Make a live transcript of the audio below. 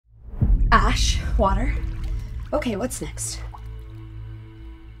ash, water. Okay, what's next?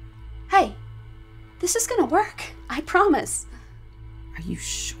 Hey, this is gonna work. I promise. Are you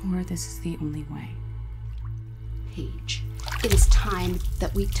sure this is the only way? Paige, it is time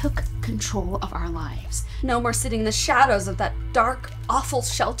that we took control of our lives. No more sitting in the shadows of that dark, awful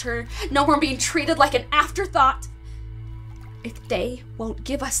shelter. No more being treated like an afterthought. If they won't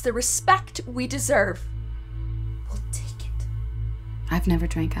give us the respect we deserve, we'll take it. I've never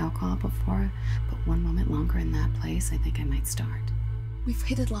drank alcohol before, but one moment longer in that place, I think I might start. We've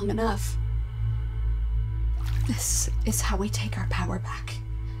waited long enough. This is how we take our power back.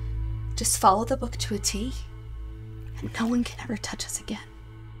 Just follow the book to a T, and no one can ever touch us again.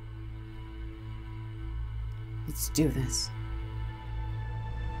 Let's do this.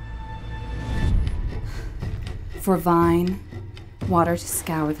 For vine, water to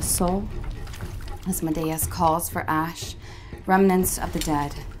scour the soul. Asmodeus calls for ash, remnants of the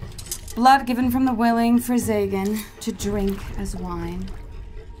dead. Blood given from the willing for Zagan to drink as wine.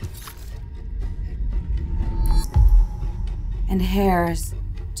 And hairs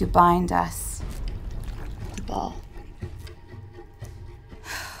to bind us. The ball.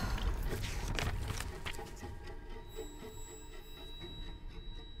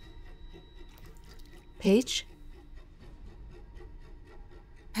 Paige?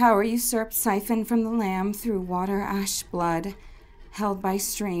 Power usurped, siphoned from the lamb through water, ash, blood, held by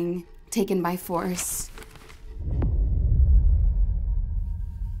string, taken by force,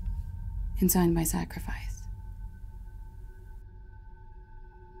 and signed by sacrifice.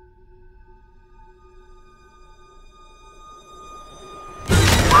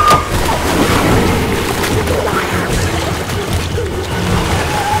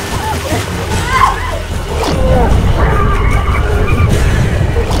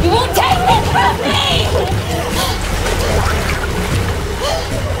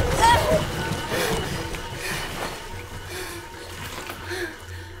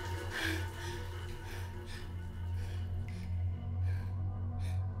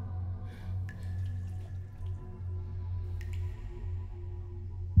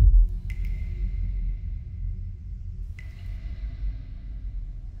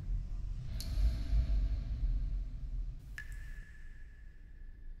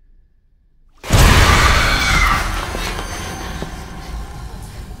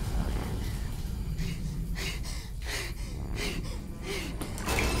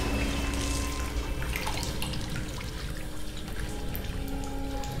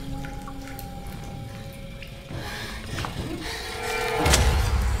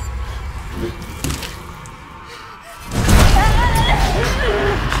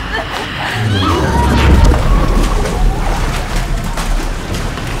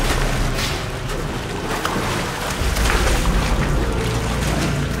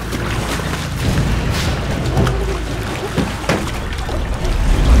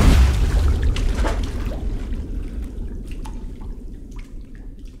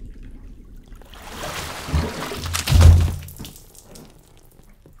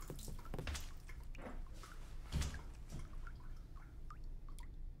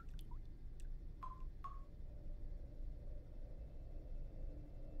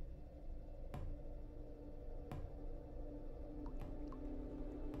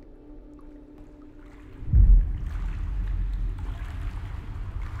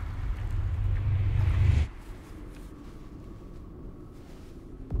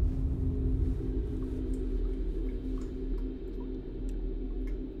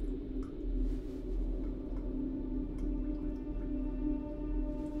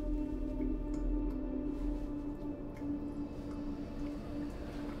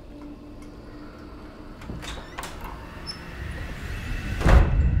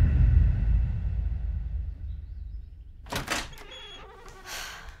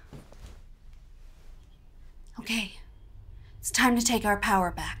 Okay, it's time to take our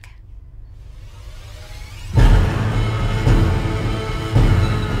power back.